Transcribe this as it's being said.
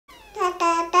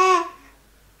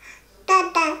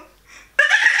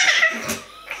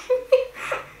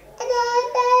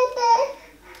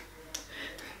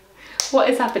what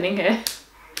is happening here?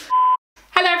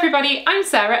 Hello everybody, I'm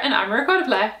Sarah and I'm a recorder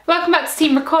player. Welcome back to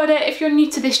Team Recorder. If you're new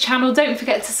to this channel, don't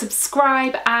forget to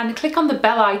subscribe and click on the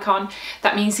bell icon.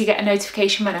 That means you get a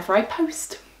notification whenever I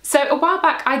post. So a while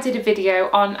back I did a video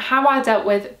on how I dealt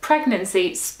with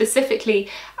pregnancy, specifically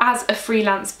as a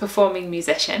freelance performing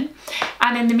musician.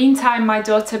 And in the meantime, my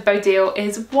daughter Bodil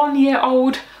is 1 year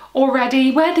old already.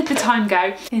 Where did the time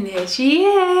go? And here she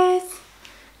is.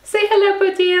 Say hello,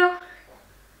 Bodil.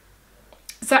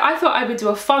 So I thought I would do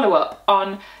a follow-up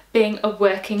on being a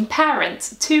working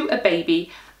parent to a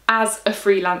baby as a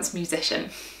freelance musician.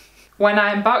 When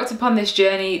I embarked upon this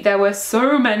journey, there were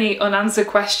so many unanswered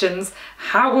questions.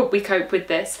 How would we cope with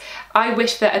this? I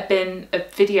wish there had been a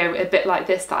video a bit like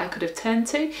this that I could have turned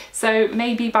to. So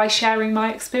maybe by sharing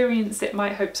my experience, it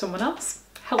might help someone else.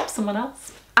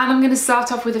 And I'm going to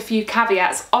start off with a few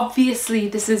caveats. Obviously,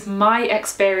 this is my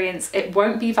experience. It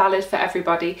won't be valid for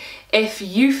everybody. If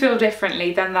you feel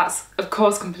differently, then that's of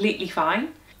course completely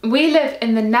fine. We live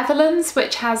in the Netherlands,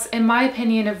 which has, in my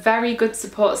opinion, a very good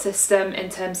support system in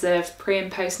terms of pre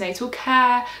and postnatal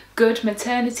care, good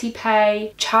maternity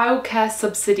pay, childcare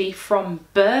subsidy from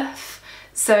birth.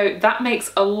 So that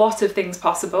makes a lot of things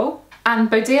possible.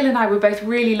 And Bodil and I were both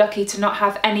really lucky to not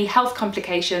have any health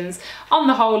complications. On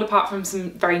the whole, apart from some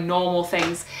very normal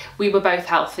things, we were both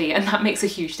healthy, and that makes a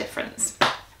huge difference.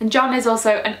 And John is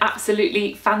also an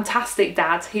absolutely fantastic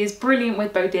dad. He is brilliant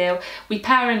with Bodil. We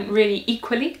parent really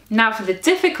equally. Now for the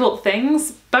difficult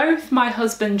things, both my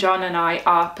husband John and I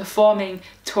are performing,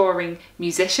 touring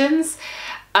musicians,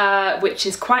 which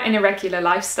is quite an irregular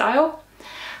lifestyle.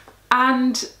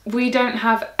 And we don't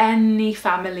have any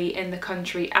family in the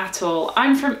country at all.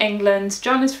 I'm from England,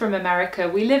 John is from America,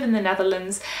 we live in the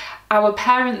Netherlands. Our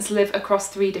parents live across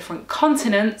 3 different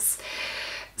continents.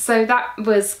 So that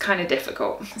was kind of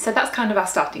difficult. So that's kind of our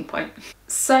starting point.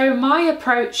 So my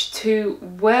approach to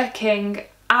working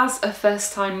as a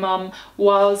first-time mum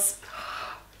was,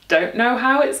 don't know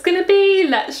how it's gonna be,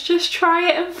 let's just try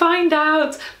it and find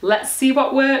out. Let's see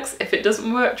what works. If it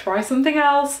doesn't work, try something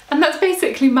else. And that's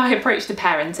basically my approach to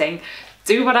parenting.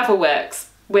 Do whatever works,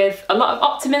 with a lot of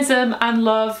optimism and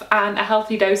love and a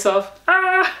healthy dose of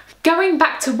Going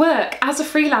back to work as a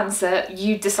freelancer,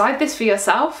 you decide this for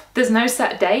yourself. There's no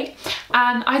set date,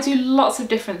 and I do lots of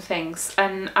different things,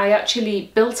 and I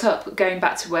actually built up going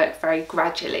back to work very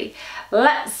gradually.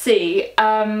 Let's see,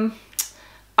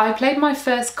 I played my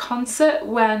first concert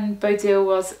when Bodil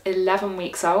was 11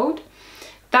 weeks old.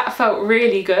 That felt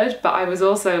really good, but I was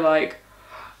also like,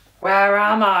 where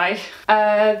am I?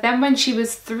 Then when she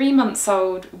was 3 months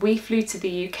old, we flew to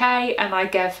the UK and I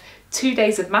gave 2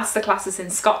 days of masterclasses in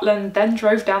Scotland, then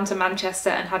drove down to Manchester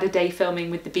and had a day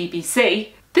filming with the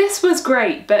BBC. This was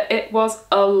great, but it was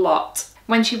a lot.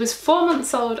 When she was 4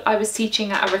 months old, I was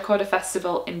teaching at a recorder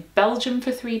festival in Belgium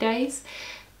for 3 days.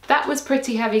 That was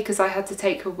pretty heavy because I had to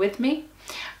take her with me.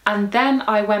 And then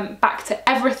I went back to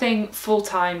everything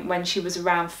full-time when she was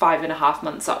around 5.5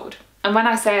 months old. And when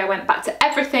I say I went back to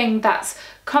everything, that's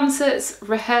concerts,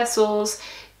 rehearsals,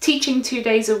 teaching 2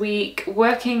 days a week,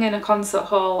 working in a concert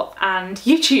hall, and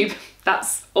YouTube.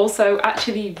 That's also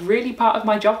actually really part of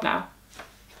my job now.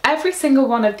 Every single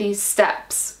one of these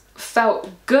steps felt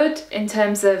good in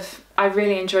terms of I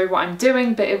really enjoy what I'm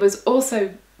doing, but it was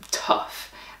also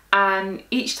tough. And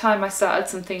each time I started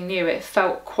something new, it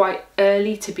felt quite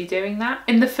early to be doing that.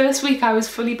 In the first week I was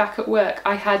fully back at work,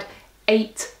 I had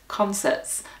 8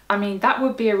 concerts. I mean, that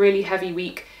would be a really heavy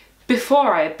week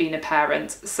before I had been a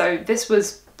parent. So this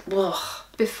was, ugh.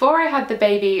 Before I had the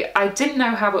baby, I didn't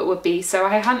know how it would be, so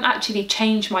I hadn't actually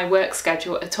changed my work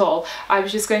schedule at all. I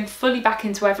was just going fully back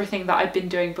into everything that I'd been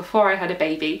doing before I had a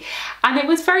baby. And it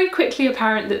was very quickly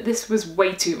apparent that this was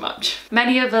way too much.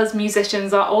 Many of us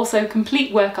musicians are also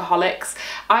complete workaholics.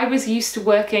 I was used to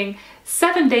working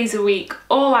 7 days a week,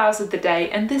 all hours of the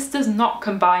day, and this does not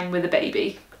combine with a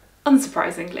baby.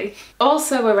 Unsurprisingly.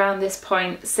 Also around this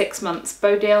point, 6 months,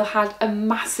 Bodil had a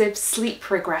massive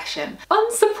sleep regression.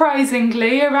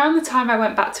 Unsurprisingly, around the time I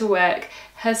went back to work,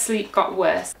 her sleep got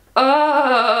worse.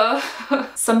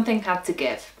 Something had to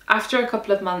give. After a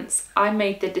couple of months, I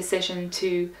made the decision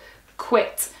to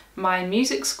quit my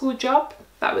music school job.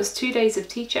 That was 2 days of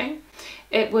teaching.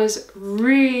 It was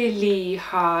really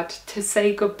hard to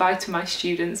say goodbye to my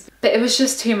students, but it was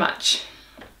just too much.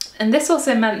 And this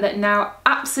also meant that now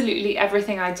absolutely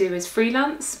everything I do is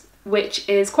freelance, which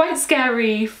is quite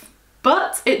scary,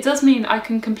 but it does mean I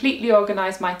can completely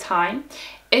organise my time.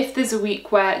 If there's a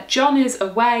week where John is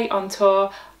away on tour,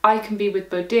 I can be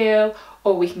with Bodil,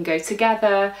 or we can go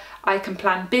together. I can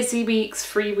plan busy weeks,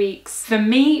 free weeks. For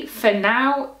me, for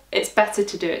now, it's better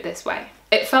to do it this way.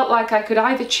 It felt like I could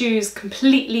either choose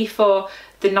completely for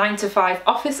the 9 to 5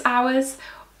 office hours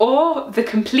or the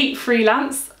complete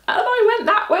freelance, and I went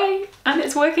that way and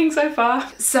it's working so far.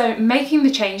 So making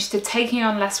the change to taking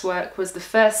on less work was the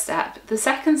first step. The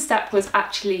second step was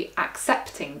actually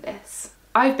accepting this.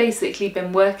 I've basically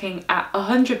been working at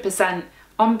 100%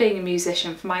 on being a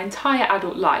musician for my entire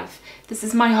adult life. This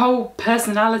is my whole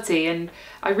personality, and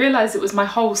I realised it was my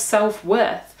whole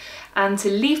self-worth, and to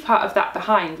leave part of that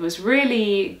behind was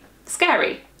really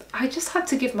scary. I just had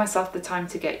to give myself the time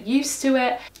to get used to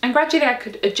it, and gradually I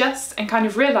could adjust and kind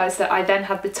of realise that I then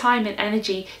had the time and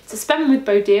energy to spend with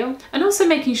Bodil, and also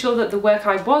making sure that the work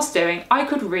I was doing I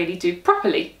could really do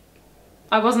properly.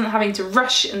 I wasn't having to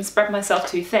rush and spread myself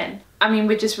too thin. I mean,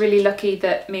 we're just really lucky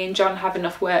that me and John have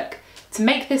enough work to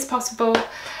make this possible.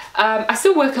 I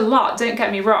still work a lot, don't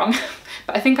get me wrong,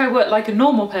 but I think I work like a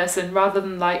normal person rather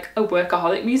than like a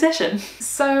workaholic musician.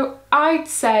 So I'd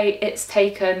say it's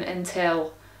taken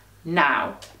until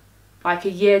now, like a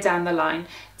year down the line,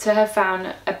 to have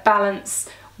found a balance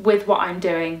with what I'm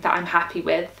doing that I'm happy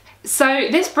with. So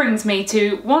this brings me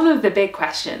to one of the big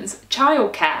questions: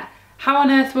 childcare. How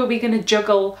on earth were we going to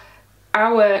juggle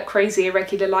our crazy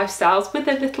irregular lifestyles with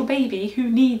a little baby who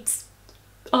needs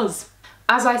us?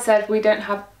 As I said, we don't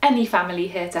have any family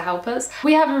here to help us.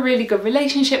 We have a really good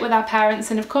relationship with our parents,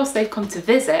 and of course they've come to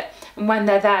visit, and when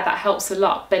they're there that helps a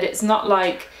lot, but it's not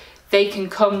like they can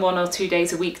come 1 or 2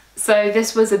 days a week. So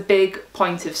this was a big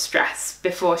point of stress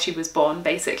before she was born,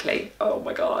 basically. Oh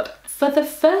my God. For the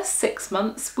first 6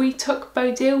 months, we took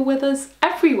Bodil with us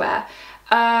everywhere.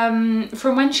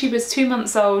 From when she was 2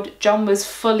 months old, John was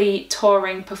fully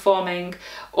touring, performing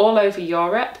all over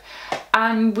Europe,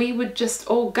 and we would just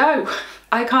all go.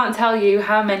 I can't tell you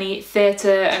how many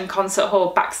theatre and concert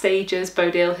hall backstages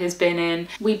Bodil has been in.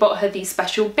 We bought her these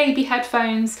special baby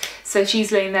headphones, so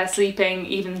she's laying there sleeping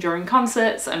even during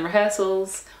concerts and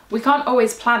rehearsals. We can't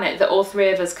always plan it that all 3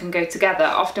 of us can go together.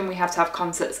 Often we have to have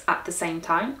concerts at the same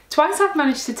time. Twice I've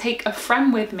managed to take a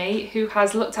friend with me who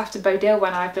has looked after Bodil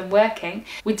when I've been working.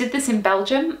 We did this in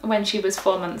Belgium when she was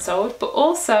 4 months old, but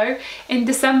also in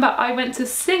December I went to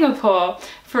Singapore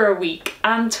for a week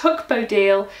and took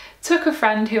Bodil, took a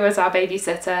friend who was our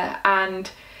babysitter,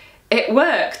 and it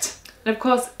worked. And of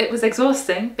course it was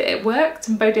exhausting, but it worked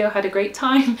and Bodil had a great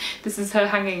time. This is her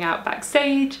hanging out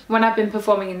backstage. When I've been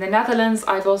performing in the Netherlands,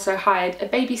 I've also hired a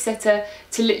babysitter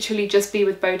to literally just be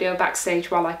with Bodil backstage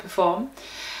while I perform.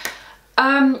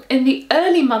 In the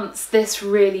early months this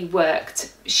really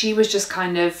worked. She was just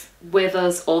kind of with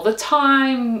us all the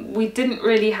time. We didn't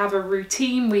really have a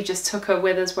routine, we just took her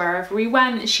with us wherever we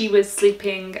went. She was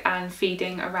sleeping and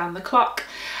feeding around the clock.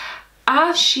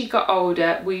 As she got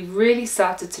older, we really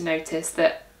started to notice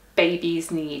that babies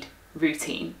need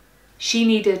routine. She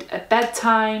needed a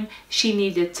bedtime, she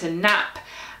needed to nap,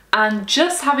 and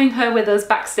just having her with us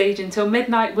backstage until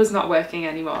midnight was not working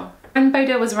anymore. When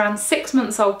Bodil was around 6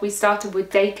 months old, we started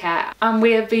with daycare, and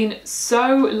we have been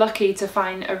so lucky to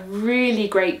find a really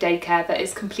great daycare that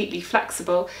is completely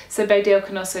flexible, so Bodil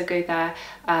can also go there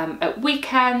at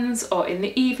weekends or in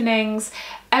the evenings.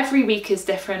 Every week is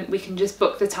different, we can just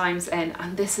book the times in,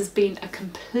 and this has been a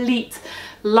complete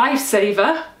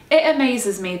lifesaver. It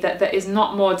amazes me that there is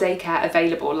not more daycare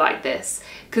available like this,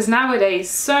 because nowadays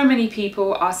so many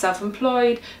people are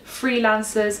self-employed,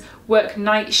 freelancers, work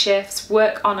night shifts,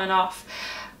 work on and off,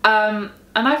 and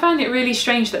I find it really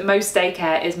strange that most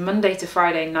daycare is Monday to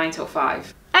Friday 9 till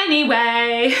 5.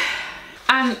 Anyway,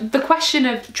 and the question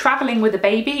of travelling with a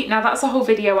baby, now that's a whole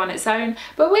video on its own,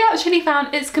 but we actually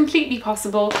found it's completely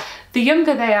possible. The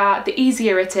younger they are, the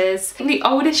easier it is. The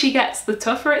older she gets, the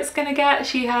tougher it's gonna get.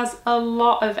 She has a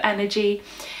lot of energy,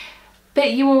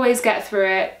 but you always get through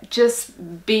it.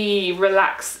 Just be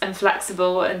relaxed and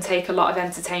flexible and take a lot of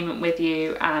entertainment with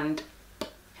you. And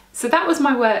so that was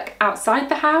my work outside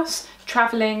the house,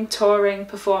 travelling, touring,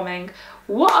 performing.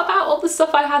 What about all the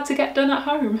stuff I had to get done at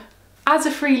home? As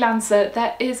a freelancer,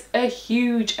 there is a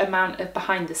huge amount of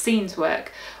behind the scenes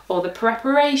work. All the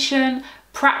preparation,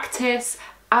 practice,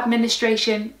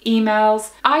 administration,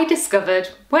 emails. I discovered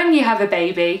when you have a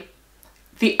baby,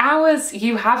 the hours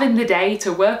you have in the day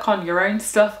to work on your own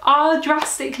stuff are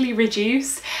drastically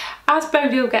reduced. As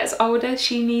Bodil gets older,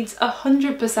 she needs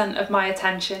 100% of my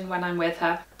attention when I'm with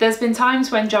her. There's been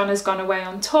times when John has gone away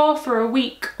on tour for a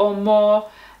week or more,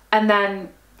 and then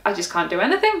I just can't do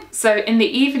anything. So in the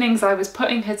evenings I was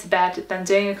putting her to bed, then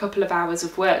doing a couple of hours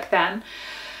of work then.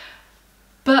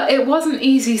 But it wasn't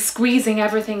easy squeezing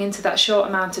everything into that short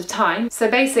amount of time.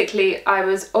 So basically I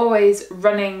was always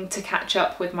running to catch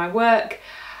up with my work.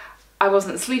 I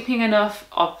wasn't sleeping enough,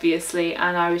 obviously,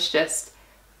 and I was just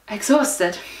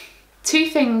exhausted. Two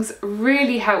things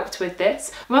really helped with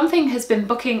this. One thing has been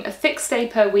booking a fixed day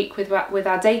per week with our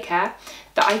daycare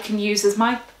that I can use as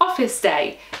my office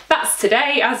day. That's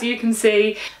today, as you can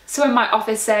see. So in my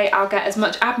office day, I'll get as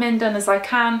much admin done as I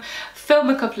can, film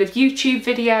a couple of YouTube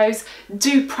videos,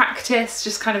 do practice,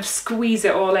 just kind of squeeze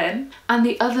it all in. And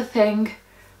the other thing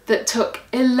that took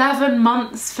 11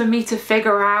 months for me to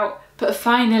figure out, but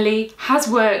finally has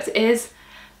worked, is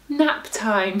nap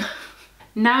time.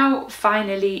 Now,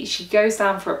 finally, she goes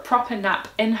down for a proper nap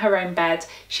in her own bed.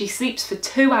 She sleeps for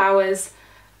 2 hours,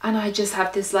 and I just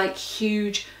have this like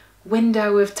huge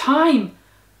window of time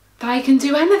that I can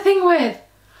do anything with.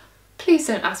 Please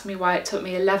don't ask me why it took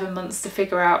me 11 months to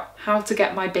figure out how to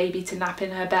get my baby to nap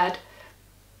in her bed.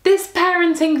 This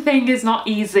parenting thing is not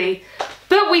easy,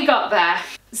 but we got there.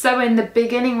 So in the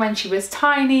beginning, when she was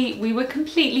tiny, we were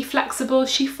completely flexible.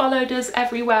 She followed us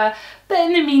everywhere. But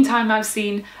in the meantime, I've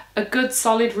seen a good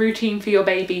solid routine for your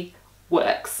baby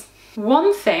works.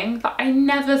 One thing that I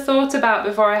never thought about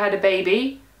before I had a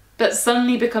baby, but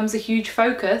suddenly becomes a huge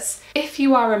focus, if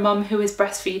you are a mum who is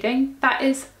breastfeeding, that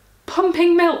is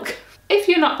pumping milk. If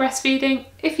you're not breastfeeding,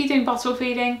 if you're doing bottle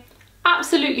feeding,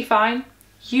 absolutely fine.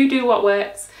 You do what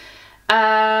works.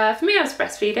 For me, I was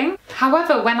breastfeeding.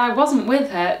 However, when I wasn't with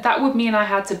her, that would mean I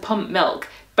had to pump milk,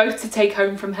 both to take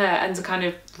home from her and to kind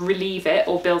of relieve it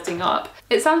or building up.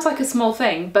 It sounds like a small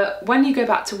thing, but when you go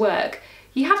back to work,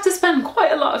 you have to spend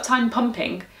quite a lot of time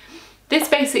pumping. This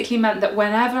basically meant that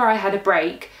whenever I had a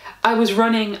break, I was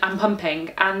running and pumping,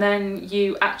 and then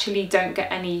you actually don't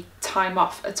get any time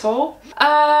off at all.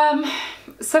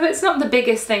 So it's not the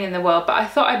biggest thing in the world, but I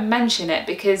thought I'd mention it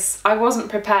because I wasn't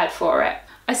prepared for it.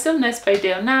 I still nurse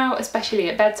Bodil now, especially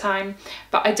at bedtime,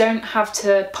 but I don't have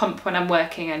to pump when I'm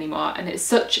working anymore, and it's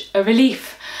such a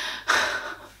relief.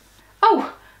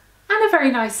 Oh, and a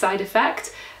very nice side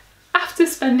effect. After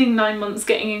spending 9 months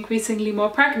getting increasingly more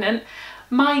pregnant,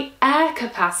 my air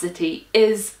capacity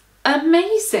is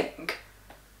amazing,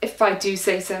 if I do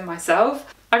say so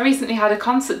myself. I recently had a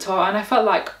concert tour and I felt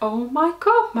like, oh my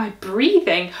god, my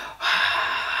breathing.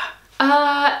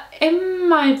 In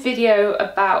my video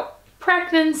about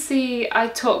pregnancy, I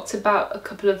talked about a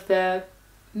couple of the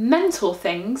mental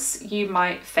things you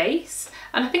might face,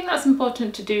 and I think that's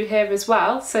important to do here as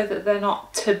well, so that they're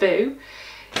not taboo.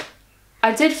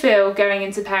 I did feel going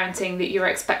into parenting that you're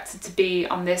expected to be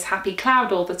on this happy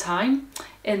cloud all the time,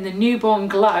 in the newborn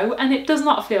glow, and it does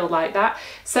not feel like that.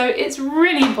 So it's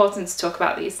really important to talk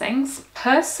about these things.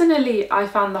 Personally, I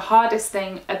found the hardest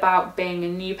thing about being a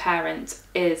new parent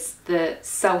is the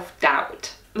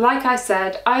self-doubt. Like I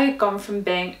said, I had gone from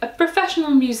being a professional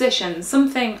musician,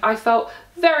 something I felt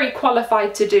very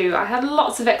qualified to do. I had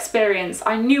lots of experience,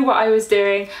 I knew what I was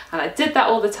doing, and I did that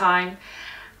all the time.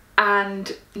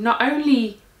 And not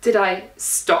only did I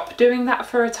stop doing that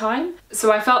for a time,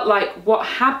 so I felt like what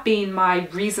had been my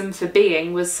reason for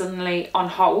being was suddenly on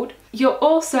hold. You're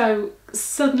also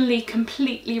suddenly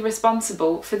completely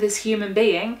responsible for this human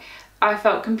being. I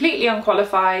felt completely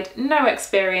unqualified, no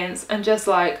experience, and just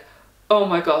like, oh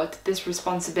my god, this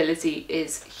responsibility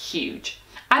is huge.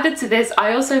 Added to this,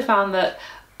 I also found that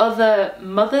other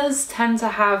mothers tend to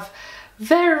have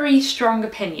very strong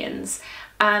opinions,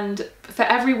 and for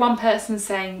every one person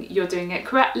saying you're doing it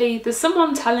correctly, there's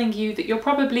someone telling you that you're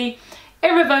probably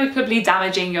irrevocably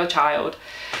damaging your child.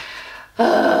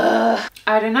 I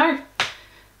don't know.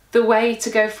 The way to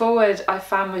go forward, I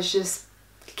found, was just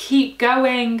keep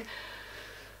going,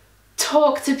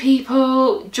 talk to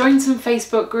people, join some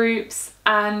Facebook groups,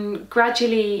 and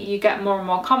gradually you get more and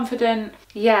more confident.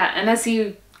 Yeah, and as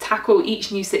you tackle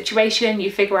each new situation, you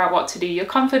figure out what to do, your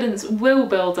confidence will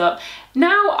build up.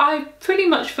 Now I pretty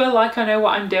much feel like I know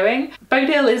what I'm doing.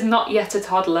 Bodil is not yet a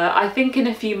toddler. I think in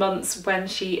a few months, when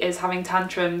she is having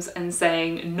tantrums and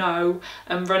saying no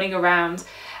and running around,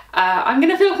 I'm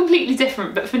gonna feel completely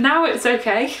different, but for now it's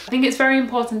okay. I think it's very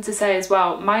important to say as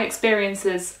well, my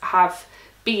experiences have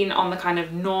been on the kind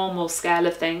of normal scale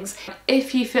of things.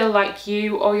 If you feel like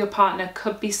you or your partner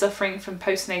could be suffering from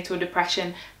postnatal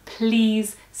depression,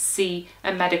 please see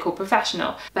a medical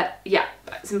professional. But yeah,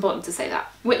 it's important to say that.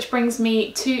 Which brings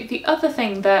me to the other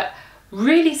thing that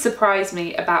really surprised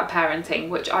me about parenting,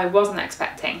 which I wasn't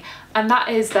expecting, and that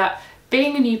is that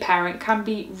being a new parent can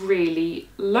be really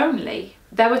lonely.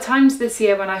 There were times this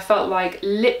year when I felt like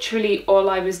literally all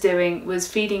I was doing was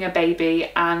feeding a baby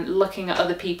and looking at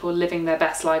other people living their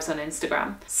best lives on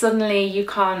Instagram. Suddenly you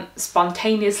can't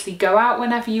spontaneously go out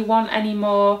whenever you want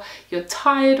anymore. You're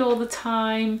tired all the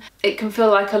time. It can feel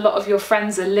like a lot of your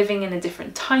friends are living in a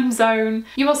different time zone.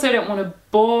 You also don't want to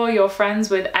bore your friends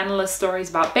with endless stories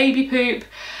about baby poop.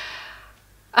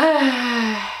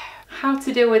 how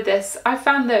to deal with this, I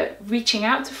found that reaching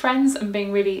out to friends and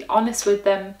being really honest with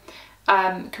them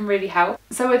can really help.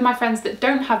 So with my friends that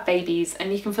don't have babies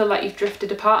and you can feel like you've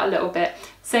drifted apart a little bit,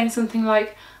 saying something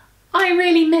like, I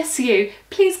really miss you,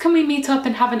 please can we meet up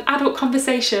and have an adult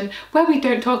conversation where we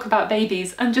don't talk about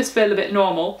babies and just feel a bit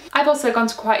normal. I've also gone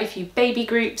to quite a few baby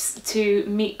groups to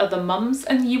meet other mums,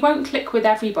 and you won't click with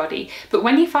everybody, but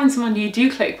when you find someone you do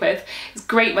click with, it's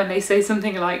great when they say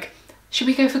something like, should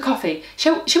we go for coffee?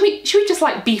 Should we just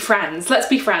like be friends? Let's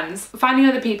be friends. Finding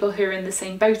other people who are in the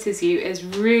same boat as you is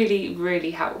really,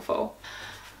 really helpful.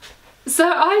 So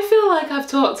I feel like I've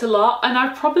talked a lot and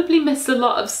I've probably missed a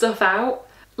lot of stuff out.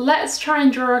 Let's try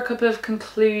and draw a couple of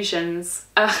conclusions.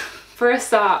 For a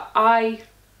start, I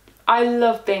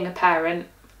love being a parent.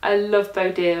 I love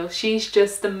Bodil. She's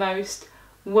just the most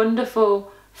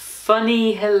wonderful,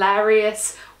 funny,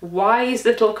 hilarious, wise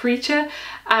little creature,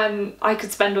 and I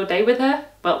could spend all day with her.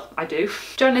 Well, I do.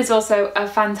 John is also a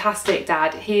fantastic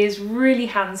dad. He is really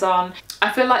hands-on.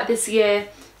 I feel like this year,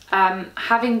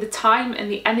 having the time and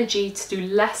the energy to do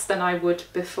less than I would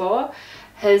before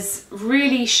has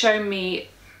really shown me,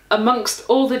 amongst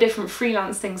all the different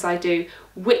freelance things I do,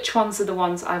 which ones are the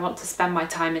ones I want to spend my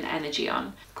time and energy on.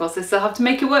 Of course, I still have to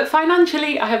make it work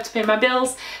financially, I have to pay my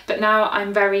bills, but now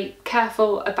I'm very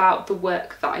careful about the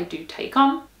work that I do take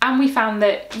on. And we found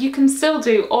that you can still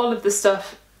do all of the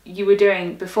stuff you were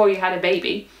doing before you had a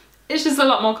baby. It's just a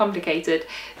lot more complicated.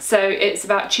 So it's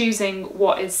about choosing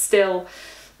what is still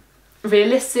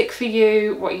realistic for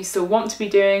you, what you still want to be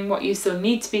doing, what you still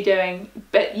need to be doing,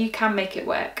 but you can make it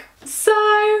work. So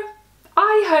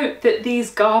I hope that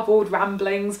these garbled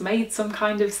ramblings made some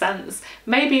kind of sense.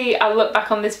 Maybe I'll look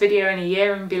back on this video in a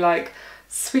year and be like,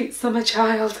 sweet summer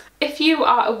child. If you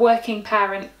are a working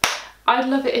parent, I'd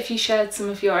love it if you shared some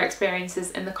of your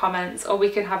experiences in the comments, or we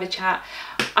could have a chat.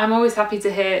 I'm always happy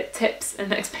to hear tips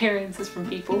and experiences from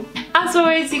people. As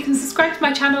always, you can subscribe to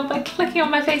my channel by clicking on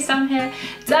my face down here.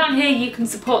 Down here you can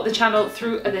support the channel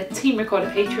through the Team Recorder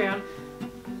Patreon.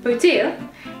 Bodil,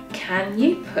 can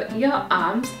you put your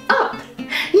arms up?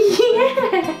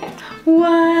 Yeah!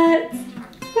 What?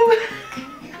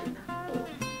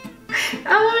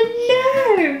 Oh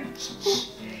no!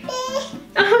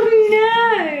 Oh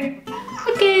no!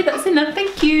 Okay, that's enough,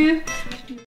 thank you.